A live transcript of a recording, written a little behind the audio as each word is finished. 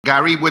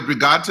Gary, with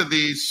regard to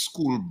the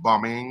school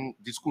bombing,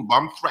 the school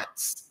bomb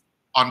threats,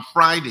 on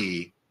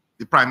Friday,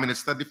 the Prime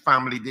Minister, the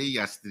Family Day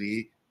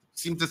yesterday,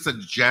 seemed to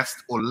suggest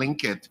or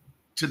link it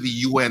to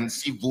the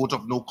UNC vote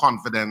of no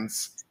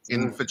confidence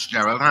in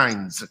Fitzgerald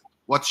Hines.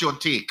 What's your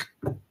take?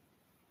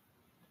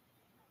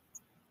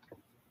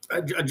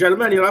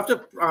 Gentlemen, you'll have to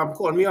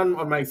call me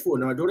on my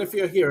phone. I don't know if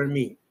you're hearing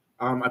me.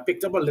 I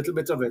picked up a little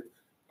bit of it.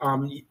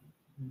 I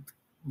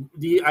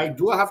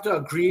do have to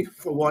agree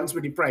for once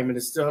with the Prime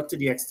Minister to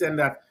the extent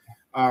that,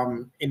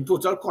 in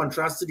total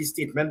contrast to the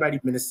statement by the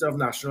Minister of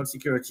National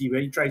Security,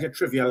 where he tried to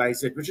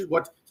trivialize it, which is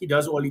what he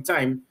does all the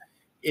time,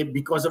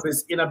 because of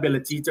his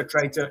inability to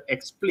try to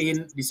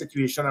explain the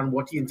situation and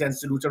what he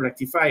intends to do to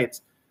rectify it,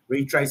 where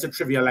he tries to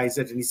trivialize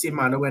it in the same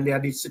manner when they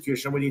had the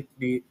situation with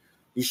the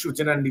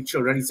shooting and the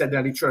children. He said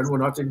that the children were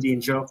not in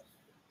danger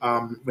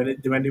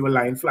when they were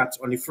lying flat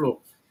on the floor.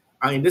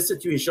 And in this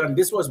situation,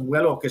 this was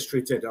well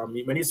orchestrated.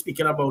 When he's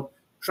speaking about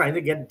trying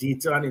to get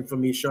data and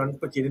information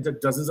pertaining to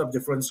dozens of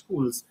different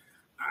schools,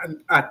 and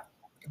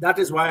that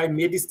is why I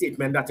made the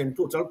statement that in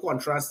total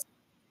contrast.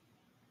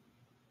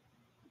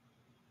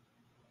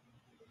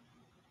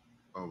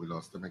 Oh, we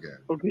lost him again.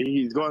 Okay,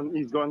 he's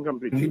gone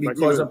completely.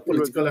 Because of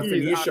political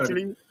affiliation.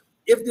 Actually,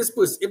 if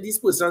these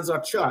persons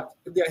are charged,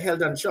 if they are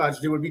held and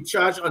charged, they will be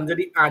charged under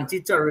the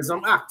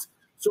Anti-Terrorism Act.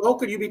 So how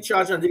could you be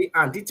charged under the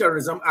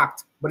Anti-Terrorism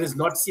Act, but it's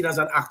not seen as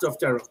an act of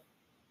terror?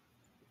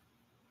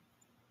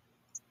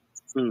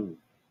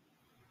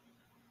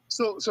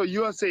 So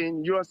you are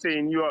saying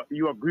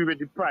you agree with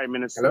the Prime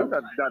Minister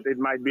that it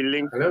might be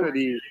linked to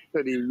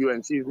the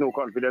UNC's no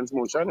confidence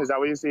motion. Is that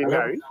what you're saying,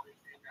 Gary?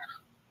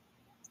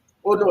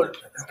 Oh no.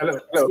 Hello.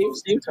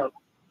 Steve.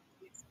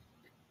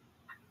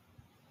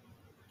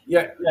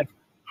 Yeah.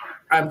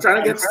 I'm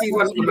trying to get Steve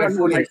on my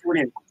phone.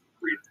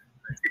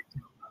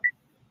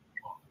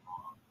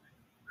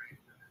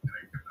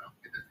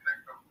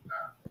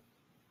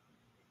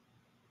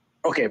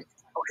 Okay.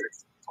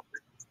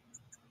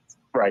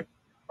 Right.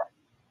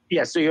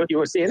 Yeah, so you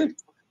were saying?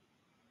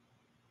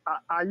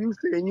 Are you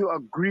saying you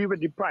agree with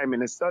the Prime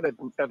Minister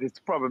that it's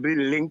probably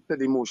linked to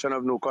the motion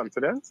of no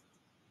confidence?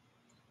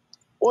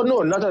 Oh,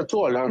 no, not at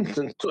all.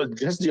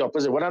 Just the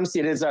opposite. What I'm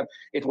saying is that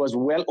it was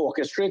well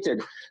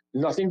orchestrated.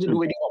 Nothing to do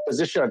with the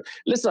opposition.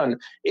 Listen,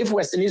 if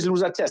West Indies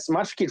lose a test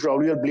match, Keith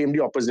Rowley will blame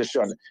the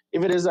opposition.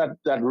 If it is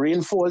that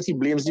rain falls, he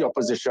blames the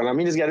opposition. I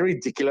mean, it's getting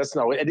ridiculous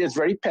now. It is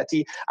very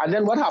petty. And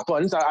then what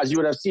happens, as you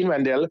would have seen,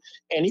 Wendell,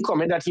 any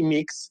comment that he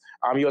makes,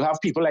 you'll have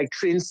people like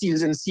trained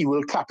seals in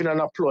SeaWorld clapping and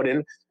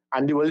applauding,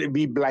 and they will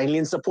be blindly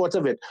in support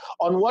of it.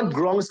 On what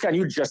grounds can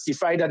you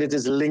justify that it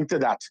is linked to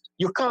that?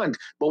 You can't.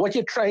 But what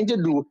you're trying to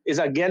do is,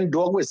 again,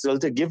 dog whistle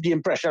to give the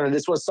impression that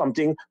this was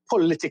something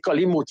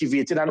politically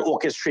motivated and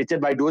orchestrated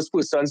by those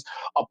persons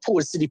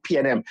opposed to the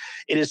PNM.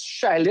 It is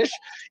childish.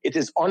 It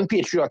is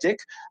unpatriotic.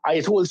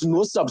 It holds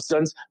no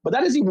substance. But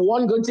that is the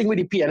one good thing with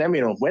the PNM,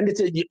 you know. When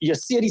you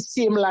see the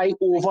same lie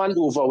over and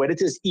over, whether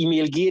it is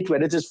email gate,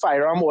 whether it is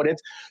firearm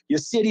audit, you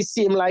see the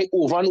same lie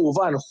over and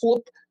over and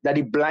hope that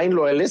the blind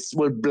loyalists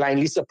will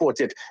blindly support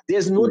it.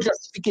 There's no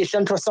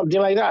justification for something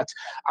like that.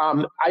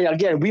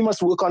 Again, we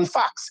must work on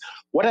facts.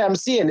 What I am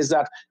saying is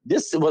that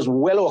this was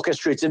well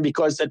orchestrated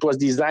because it was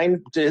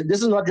designed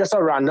this is not just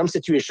a random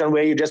situation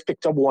where you just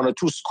picked up one or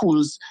two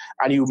schools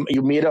and you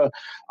made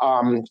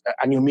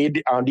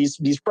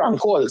these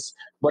prank calls.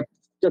 But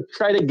to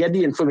try to get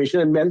the information,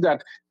 it meant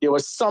that there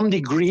was some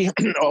degree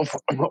of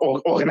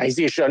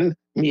organization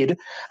made,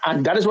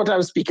 and that is what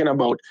I'm speaking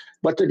about.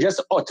 But to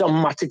just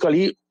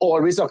automatically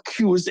always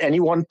accuse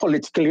anyone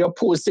politically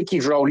opposed to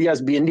Keith Rowley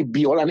as being the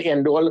be-all and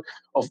end-all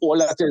of all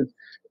that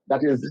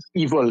is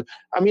evil.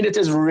 I mean, it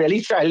is really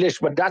childish,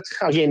 but that's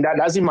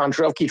the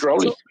mantra of Keith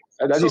Rowley.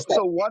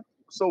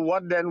 So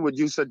what then would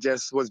you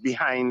suggest was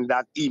behind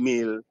that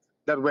email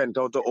that went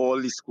out to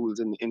all the schools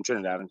in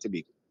Trinidad and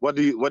Tobago? What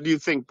do you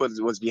think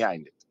was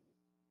behind it?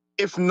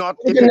 If it's not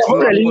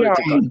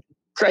political.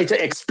 Try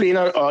to explain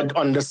or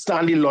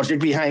understand the logic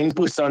behind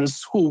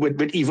persons who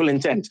with evil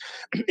intent.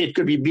 It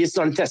could be based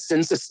on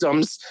testing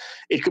systems.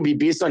 It could be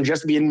based on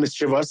just being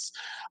mischievous.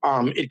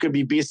 It could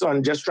be based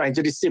on just trying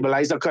to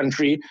destabilize a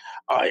country.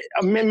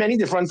 Many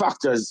different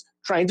factors.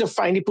 Trying to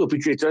find the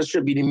perpetrators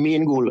should be the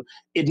main goal.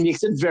 It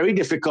makes it very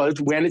difficult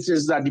when it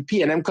is that the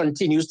PNM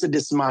continues to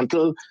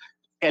dismantle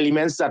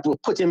elements that were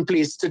put in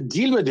place to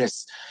deal with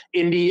this.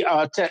 In the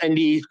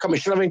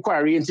Commission of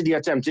Inquiry into the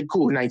attempted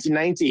coup in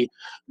 1990,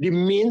 the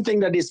main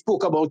thing that they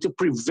spoke about to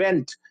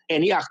prevent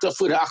any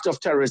further act of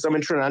terrorism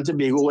in Trinidad and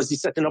Tobago was the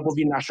setting up of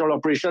the National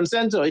Operations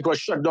Center. It was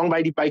shut down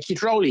by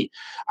Keith Rowley.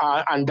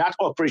 And that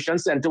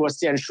Operations Center was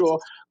to ensure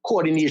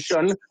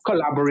coordination,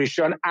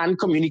 collaboration, and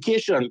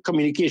communication.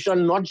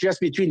 Communication not just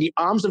between the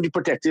arms of the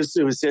protective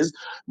services,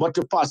 but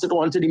to pass it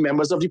on to the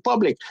members of the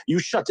public. You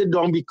shut it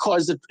down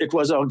because it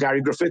was a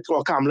Gary Griffith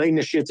or Kamala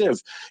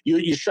initiative.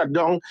 You shut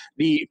down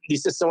the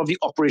system of the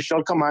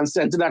operational command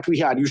center that we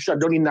had. You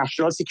shut down the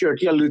national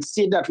security alert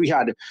state that we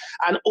had.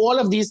 And all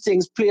of these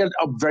things played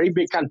a very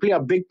can play a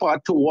big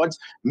part towards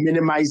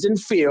minimizing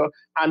fear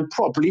and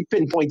properly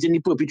pinpointing the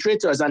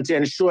perpetrators, and to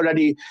ensure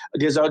that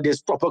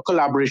there's proper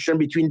collaboration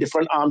between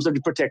different arms of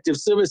the protective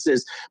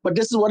services. But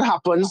this is what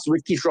happens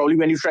with Keith Rowley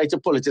when you try to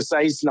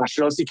politicize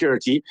national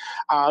security.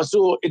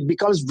 So it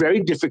becomes very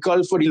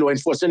difficult for the law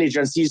enforcement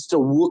agencies to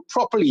work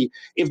properly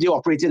if they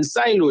operate in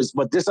silos.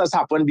 But this has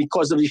happened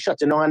because of the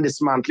shutting down and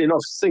dismantling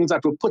of things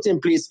that were put in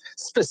place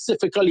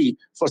specifically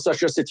for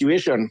such a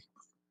situation.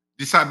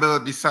 The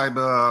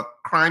cyber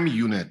crime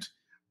unit,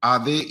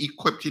 are they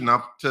equipped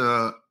enough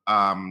to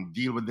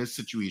deal with this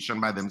situation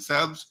by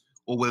themselves,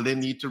 or will they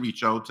need to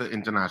reach out to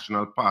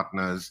international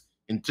partners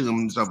in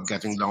terms of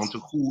getting down to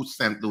who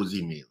sent those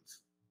emails?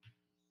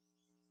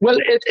 Well,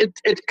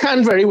 it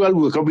can very well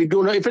work. We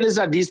don't know if it is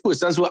that these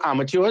persons were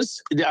amateurs.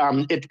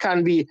 It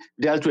can be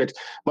dealt with.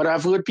 But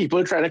I've heard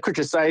people trying to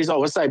criticize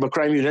our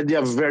cybercrime unit. They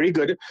are very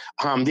good.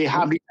 They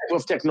have the type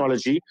of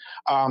technology.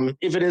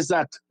 If it is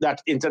that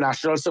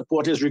international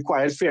support is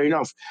required, fair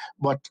enough.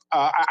 But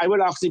I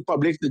would ask the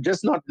public to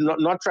just not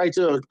try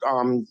to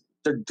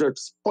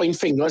point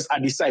fingers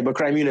at the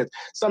cybercrime unit.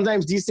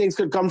 Sometimes these things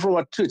could come from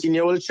a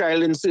 13-year-old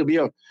child in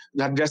Serbia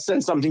that just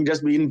sent something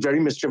just being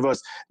very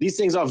mischievous. These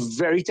things are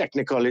very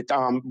technical.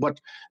 But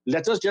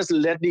let us just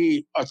let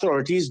the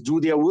authorities do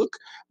their work.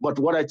 But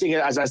what I think,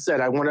 as I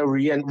said, I want to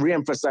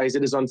re-emphasize,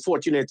 it is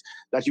unfortunate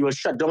that you will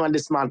shut down and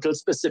dismantle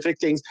specific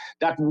things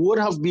that would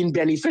have been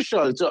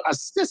beneficial to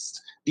assist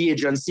the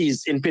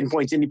agencies in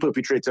pinpointing the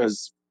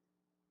perpetrators.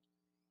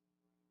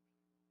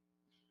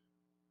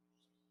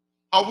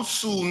 How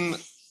soon,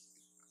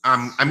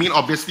 I mean,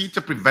 obviously,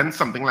 to prevent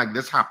something like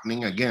this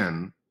happening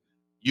again,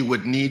 you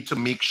would need to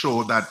make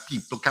sure that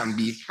people can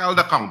be held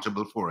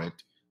accountable for it,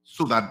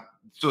 so that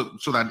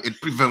it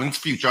prevents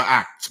future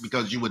acts,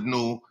 because you would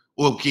know,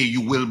 okay,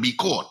 you will be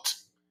caught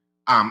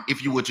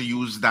if you were to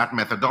use that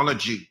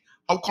methodology.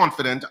 How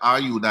confident are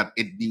you that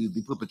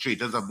the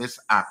perpetrators of this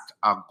act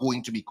are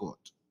going to be caught?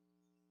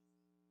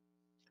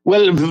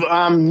 Well,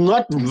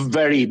 not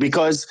very,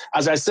 because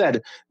as I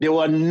said, there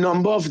were a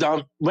number of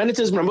them.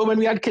 Remember when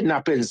we had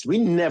kidnappings, we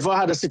never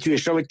had a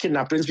situation with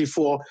kidnappings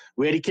before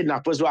where the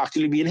kidnappers were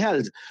actually being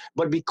held.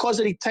 But because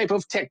of the type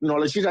of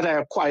technology that I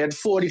acquired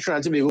for the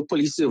Trinidad and Tobago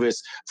Police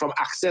Service, from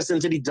access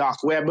into the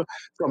dark web,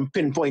 from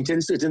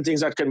pinpointing certain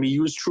things that can be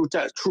used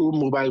through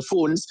mobile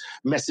phones,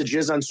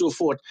 messages, and so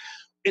forth,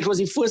 it was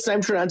the first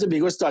time Trinidad and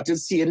Tobago started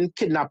seeing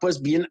kidnappers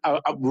being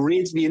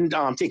raids being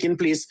taking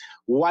place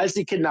whilst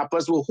the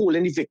kidnappers were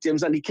holding the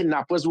victims and the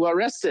kidnappers were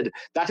arrested.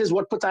 That is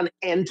what put an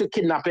end to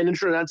kidnapping in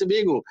Trinidad and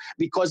Tobago,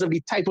 because of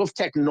the type of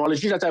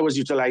technology that I was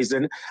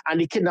utilizing,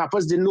 and the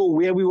kidnappers didn't know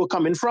where we were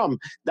coming from.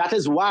 That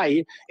is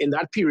why in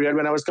that period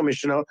when I was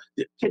commissioner,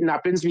 the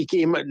kidnappings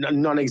became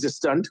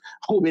non-existent,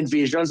 home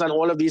invasions and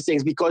all of these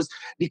things, because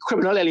the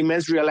criminal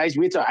elements realized,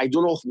 wait, I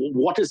don't know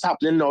what is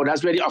happening now.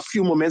 That's where a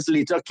few moments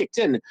later kicked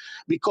in,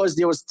 because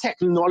there was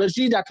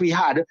technology that we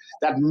had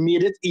that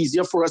made it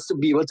easier for us to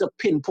be able to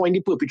pinpoint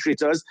the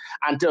perpetrators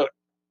and to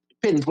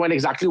pinpoint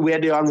exactly where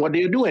they are and what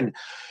they're doing.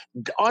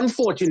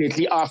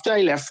 Unfortunately, after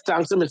I left,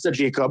 thanks to Mr.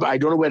 Jacob, I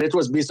don't know whether it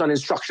was based on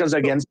instructions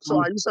against... So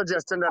are you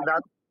suggesting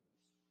that...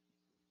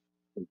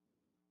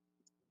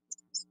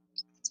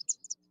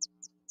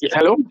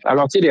 Hello? I'm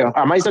not there.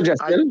 Am I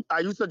suggesting?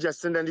 Are you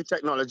suggesting that the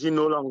technology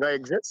no longer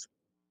exists?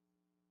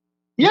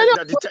 Yeah,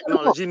 that the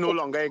technology no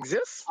longer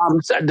exists?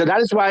 So that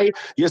is why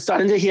you're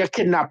starting to hear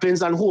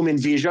kidnappings and home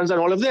invasions and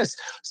all of this.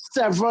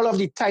 Several of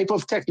the type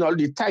of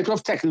technology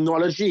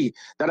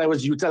that I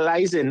was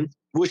utilizing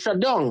was shut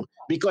down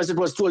because it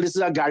was told this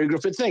is a Gary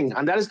Griffith thing.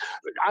 And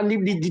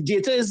the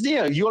data is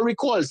there. You'll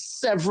recall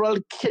several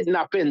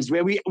kidnappings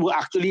where we were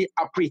actually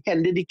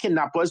apprehended the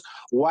kidnappers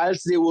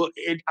whilst they were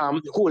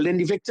holding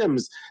the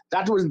victims.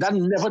 That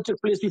never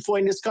took place before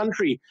in this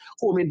country.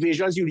 Home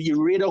invasions,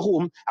 you raid a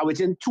home, and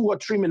within 2 or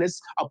 3 minutes,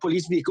 a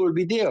police vehicle will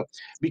be there,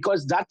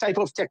 because that type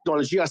of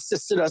technology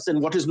assisted us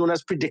in what is known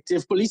as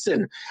predictive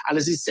policing. And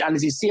it's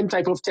the same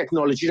type of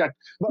technology that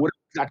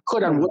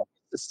could and would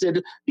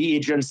assisted the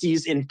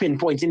agencies in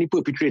pinpointing the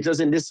perpetrators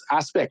in this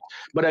aspect.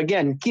 But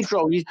again, Keith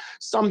Rowley,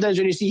 sometimes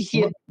when you see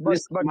here, but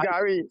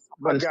Gary,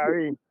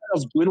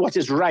 of doing what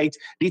is right,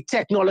 the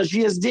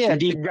technology is there.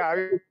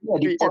 Gary,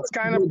 it's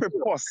kind of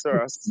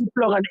preposterous.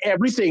 Plug on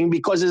everything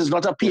because it's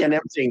not a PNM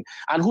thing.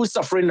 And who's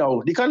suffering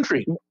now? The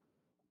country.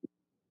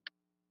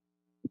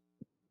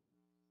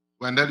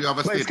 Wendell, you have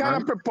a statement? It's kind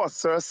of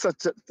preposterous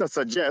to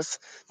suggest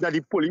that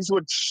the police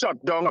would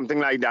shut down something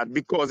like that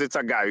because it's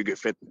a Gary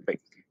Griffith thing.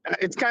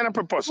 It's kind of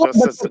preposterous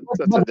to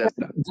suggest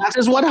that. That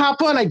is what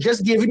happened. I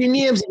just gave you the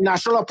names: the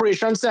National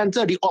Operations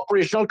Center, the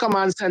Operational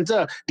Command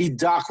Center, the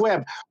Dark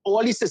Web,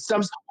 all these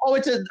systems. Oh,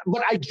 it is,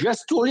 but I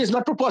just told you it's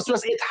not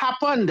preposterous. It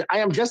happened.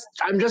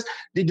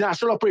 The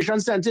National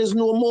Operations Center is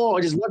no more.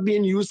 It is not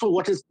being used for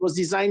what it was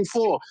designed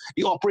for.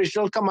 The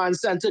Operational Command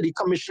Center, the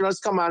Commissioner's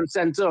Command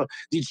Center,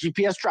 the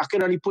GPS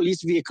tracking on the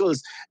police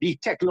vehicles, the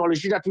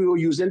technology that we were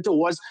using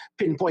towards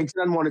pinpointing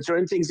and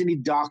monitoring things in the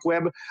dark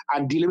web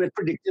and dealing with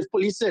predictive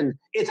policing.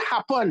 It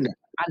happened.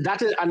 And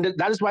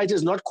that is why it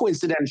is not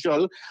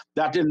coincidental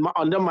that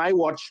under my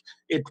watch,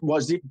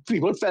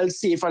 people felt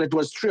safe, and it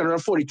was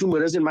 342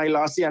 murders in my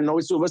last year, and now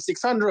it's over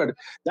 600.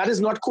 That is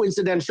not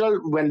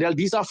coincidental, Wendell.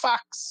 These are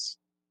facts.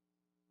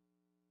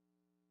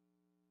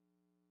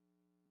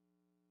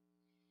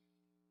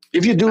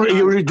 If you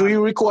do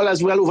you recall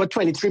as well, over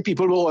 23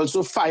 people were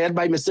also fired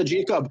by Mr.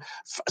 Jacob.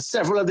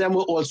 Several of them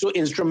were also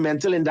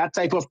instrumental in that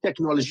type of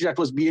technology that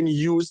was being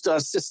used to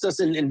assist us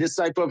in this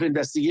type of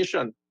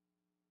investigation.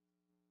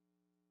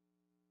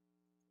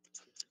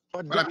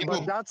 But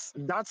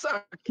that's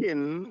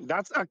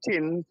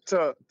akin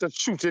to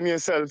shooting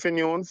yourself in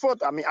your own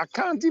foot. I mean, I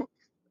can't even.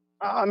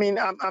 I mean,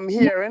 I'm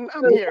hearing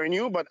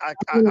you, but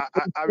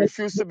I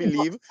refuse to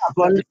believe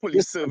that the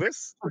police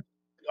service,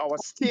 our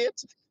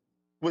state,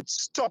 would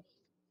stop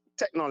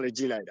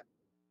technology like that.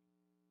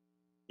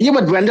 Yeah,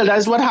 but Wendell,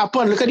 that's what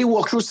happened. Look at the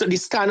walkthroughs, the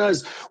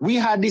scanners. We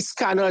had these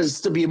scanners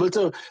to be able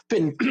to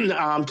pin,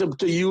 to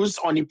use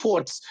on the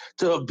ports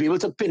to be able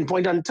to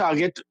pinpoint and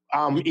target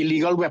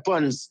illegal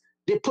weapons.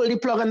 They pull the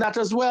plug on that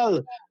as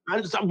well.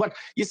 But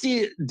you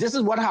see, this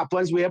is what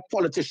happens where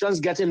politicians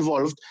get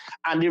involved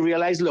and they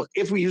realize, look,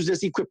 if we use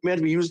this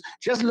equipment,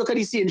 just look at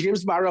the St.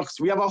 James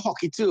Barracks. We have a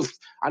hockey turf,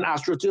 an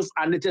AstroTurf,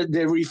 and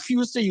they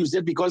refuse to use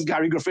it because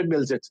Gary Griffith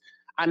built it.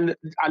 And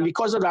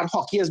because of that,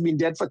 hockey has been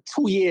dead for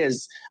 2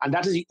 years, and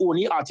that is the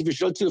only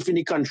artificial turf in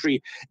the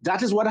country.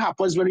 That is what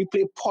happens when we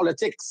play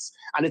politics,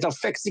 and it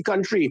affects the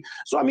country.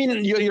 So, I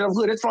mean, you have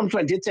heard it from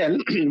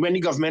 2010 when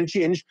the government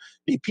changed.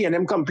 The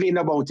PNM complained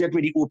about it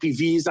with the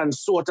OPVs and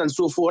so on and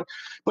so forth.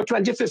 But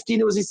 2015,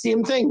 it was the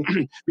same thing,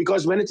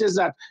 because when it is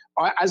that,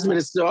 as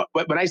minister,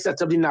 when I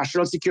set up the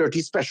National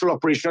Security Special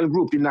Operation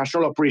Group, the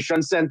National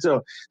Operations Center,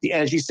 the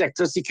Energy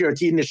Sector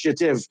Security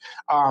Initiative,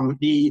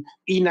 the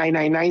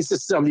E999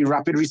 system, the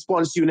Rapid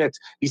Response Unit,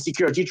 the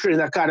Security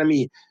Training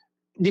Academy,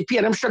 the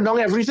PNM shut down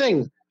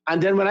everything.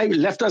 And then when I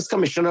left as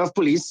Commissioner of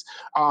Police,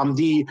 from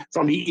the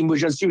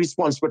Emergency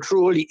Response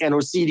Patrol, the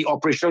NOC, the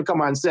Operational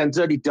Command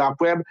Center, the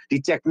dark web, the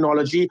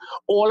technology,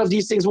 all of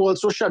these things were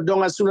also shut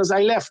down as soon as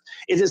I left.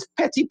 It is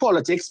petty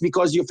politics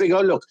because you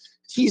figure, look,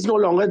 he's no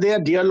longer there,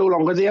 they are no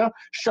longer there,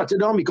 shut it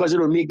down because it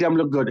will make them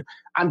look good.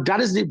 And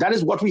that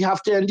is what we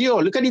have to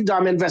endure. Look at the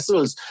diamond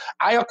vessels.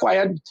 I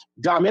acquired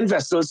diamond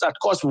vessels that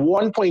cost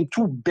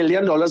 $1.2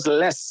 billion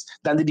less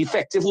than the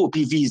defective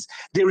OPVs.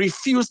 They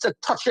refused to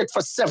touch it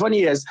for 7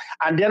 years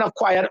and then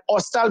acquired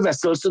hostile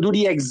vessels to do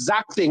the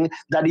exact thing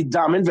that the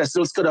diamond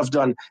vessels could have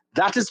done.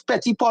 That is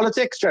petty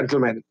politics,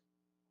 gentlemen.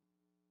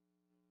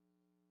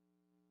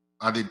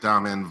 Are the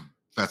diamond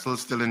vessels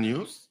still in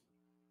use?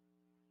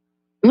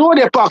 No,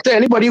 they're parked there.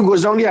 Anybody who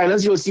goes down the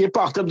islands, you'll see it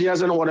parked up there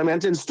as an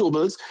ornament in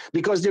Stoubles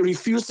because they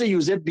refuse to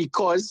use it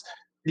because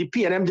the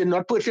PNM did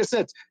not purchase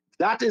it.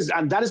 That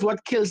is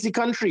what kills the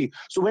country.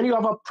 So when you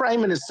have a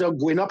prime minister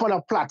going up on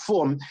a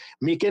platform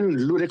making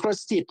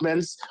ludicrous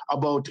statements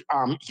about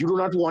you do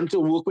not want to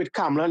work with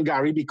Kamala and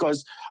Gary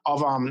because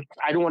of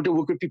I don't want to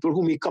work with people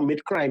who may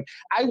commit crime.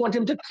 I want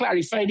him to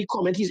clarify the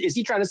comment. Is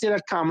he trying to say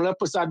that Kamala,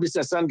 Prasad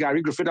Bisesa, and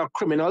Gary Griffith are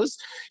criminals?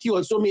 He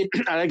also made,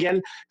 and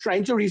again,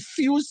 trying to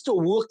refuse to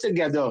work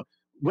together.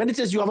 When it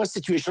is you have a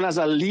situation as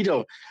a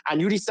leader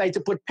and you decide to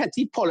put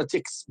petty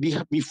politics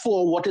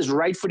before what is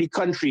right for the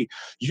country,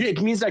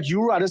 it means that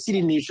you rather see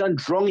the nation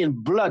drown in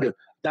blood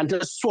than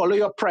to swallow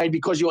your pride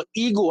because your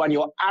ego and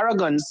your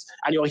arrogance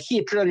and your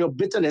hatred and your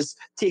bitterness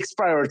takes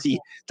priority.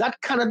 That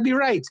cannot be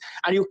right.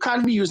 And you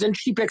can't be using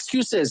cheap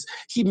excuses.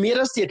 He made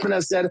a statement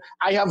and said,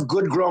 I have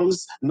good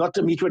grounds not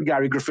to meet with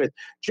Gary Griffith.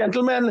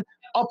 Gentlemen,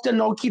 up to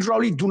now, Keith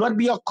Rowley, do not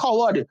be a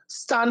coward.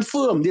 Stand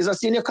firm. There's a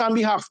saying you can't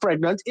be half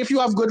pregnant. If you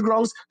have good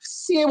grounds,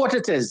 say what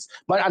it is.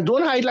 But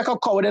don't hide like a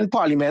coward in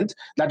Parliament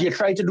that you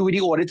try to do with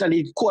the audit and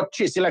the court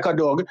chase you like a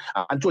dog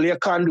until you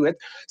can't do it.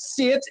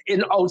 Say it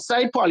in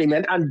outside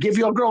Parliament and give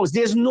your grounds.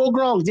 There's no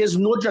grounds. There's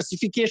no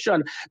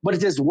justification. But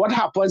it is what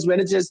happens when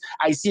it is,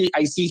 I see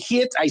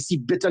hate, I see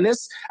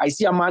bitterness, I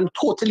see a man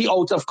totally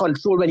out of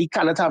control when he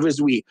cannot have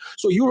his way.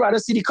 So you rather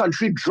see the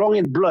country drown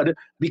in blood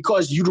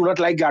because you do not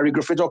like Gary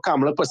Griffith or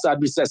Kamala Prasad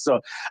Bisesa.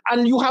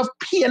 And you have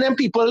PNM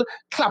people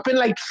clapping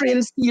like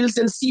train steels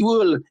in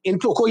SeaWorld in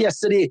Toko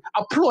yesterday,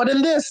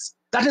 applauding this.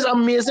 That is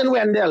amazing,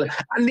 Wendell.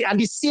 And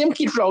the same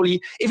Keith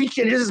Rowley, if he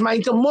changes his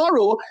mind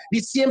tomorrow, the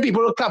same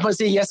people will clap and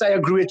say, yes, I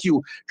agree with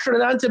you.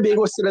 Trinidad and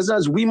Tobago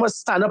citizens, we must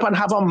stand up and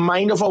have a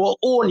mind of our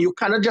own. You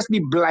cannot just be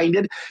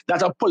blinded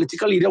that a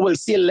political leader will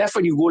say left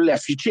and you go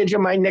left. You change your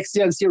mind next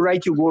year and say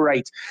right, you go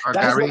right.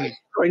 That's what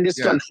we're in this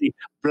country.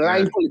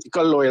 Blind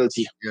political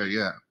loyalty.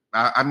 Yeah.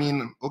 I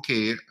mean,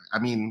 okay. I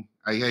mean,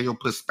 I hear your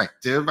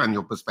perspective and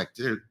your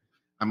perspective.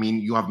 I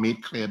mean, you have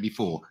made clear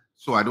before.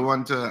 So I don't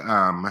want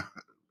to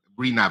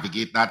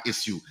re-navigate that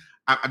issue.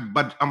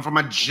 But from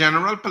a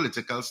general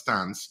political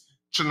stance,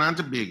 Trinidad and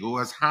Tobago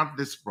has had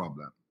this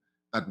problem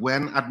that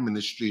when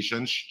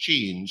administrations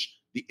change,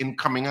 the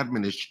incoming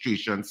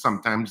administration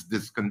sometimes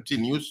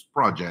discontinues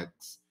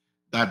projects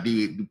that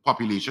the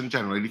population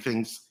generally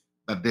thinks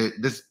that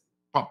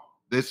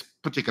this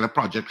particular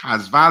project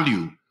has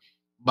value,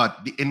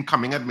 but the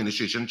incoming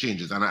administration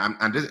changes.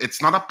 And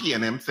it's not a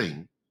PNM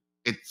thing.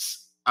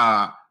 It's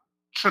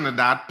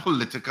Trinidad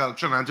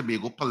and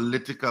Tobago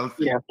political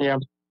thing. Yeah.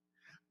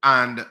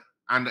 And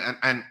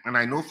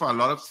I know for a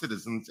lot of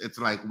citizens, it's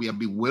like we are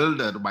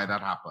bewildered why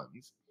that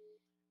happens.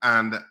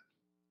 And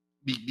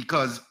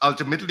because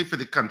ultimately for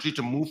the country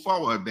to move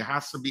forward, there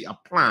has to be a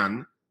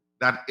plan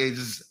that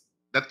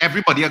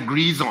everybody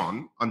agrees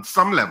on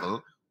some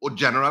level, or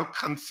general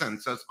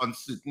consensus on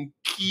certain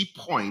key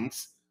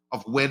points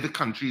of where the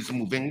country is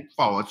moving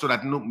forward, so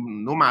that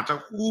no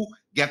matter who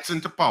gets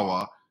into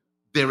power,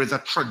 there is a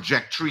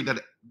trajectory that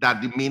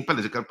the main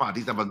political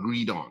parties have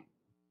agreed on.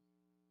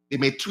 They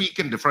may tweak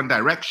in different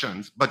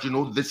directions, but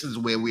this is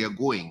where we are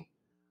going.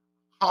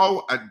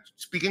 How,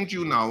 speaking to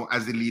you now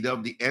as the leader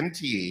of the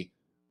NTA,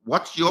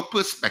 what's your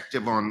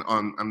perspective on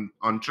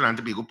Trinidad and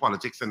Tobago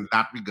politics in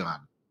that regard?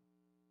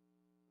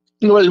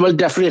 Well,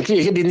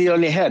 definitely hit the nail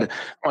on the head.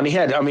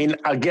 I mean,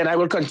 again, I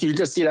will continue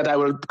to say that I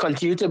will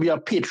continue to be a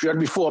patriot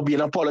before being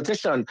a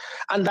politician.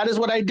 And that is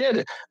what I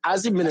did.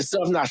 As the Minister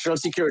of National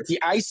Security,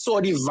 I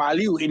saw the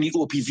value in the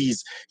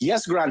OPVs.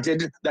 Yes,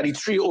 granted that the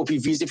 3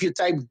 OPVs, if you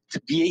type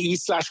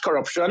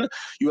BAE/corruption,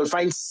 you will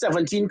find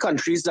 17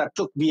 countries that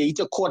took BAE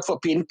to court for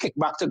paying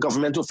kickback to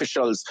government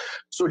officials.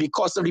 So the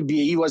cost of the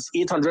BAE was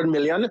 800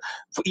 million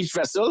for each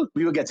vessel.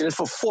 We were getting it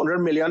for 400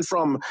 million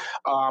from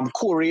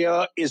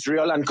Korea,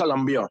 Israel, and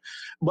Colombia.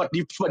 But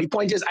the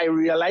point is, I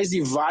realized the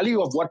value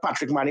of what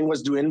Patrick Manning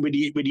was doing with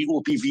the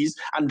OPVs,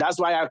 and that's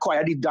why I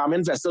acquired the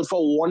Damen vessel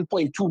for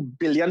 $1.2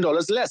 billion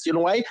less. You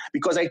know why?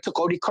 Because I took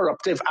out the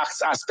corruptive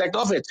aspect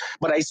of it,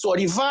 but I saw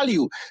the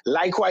value.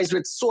 Likewise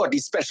with SORT, the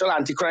Special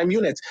Anti-Crime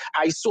Unit,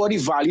 I saw the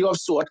value of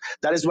SORT.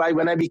 That is why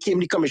when I became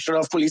the Commissioner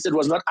of Police, it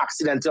was not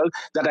accidental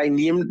that I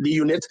named the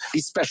unit the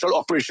Special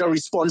Operational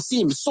Response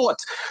Team, SORT.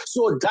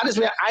 So that is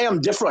where I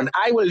am different.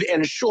 I will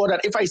ensure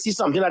that if I see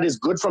something that is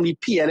good from the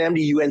PNM,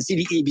 the UNC,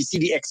 the ABC,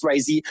 the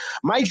XYZ,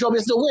 my job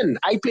is to win.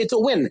 I play to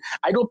win.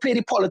 I don't play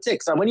the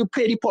politics. And when you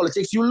play the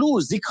politics, you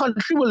lose. The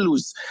country will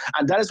lose.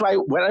 And that is why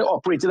when I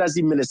operated as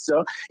the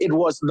minister, it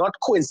was not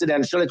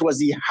coincidental. It was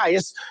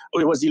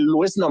the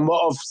lowest number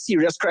of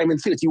serious crime in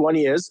 31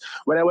 years.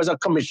 When I was a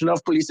commissioner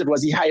of police, it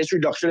was the highest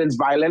reduction in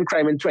violent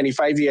crime in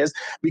 25 years,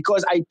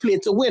 because I play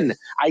to win.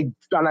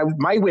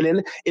 My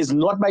winning is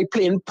not by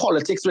playing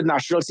politics with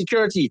national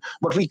security,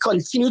 but we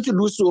continue to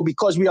do so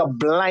because we are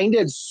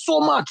blinded so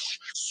much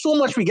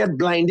we get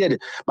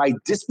blinded by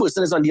this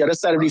person is on the other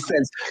side of the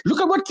fence.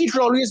 Look at what Keith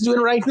Rowley is doing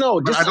right now.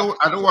 I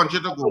don't want you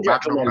to go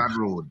back on that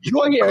road.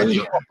 You are here in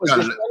the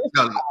opposition.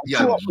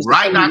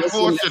 Right that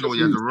horse,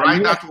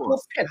 right that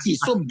horse. So petty,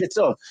 so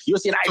bitter. You're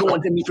saying, I don't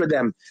want to meet with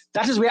them.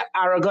 That is where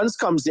arrogance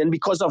comes in,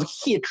 because of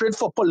hatred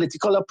for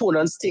political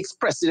opponents takes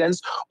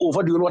precedence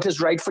over doing what is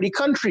right for the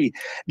country.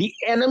 The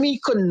enemy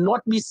could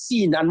not be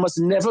seen and must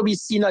never be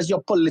seen as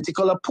your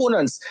political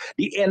opponents.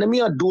 The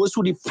enemy are those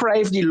who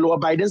deprive the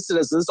law-abiding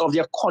citizens of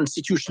their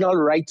constitutional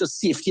right to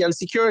safety and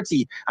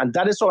security. And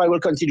that is how I will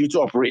continue to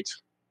operate.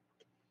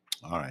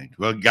 All right.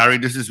 Well, Gary,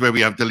 this is where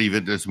we have to leave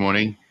it this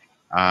morning.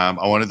 I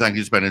want to thank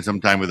you for spending some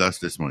time with us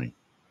this morning.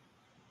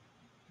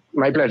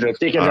 My pleasure.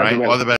 Take care, all right. All the best.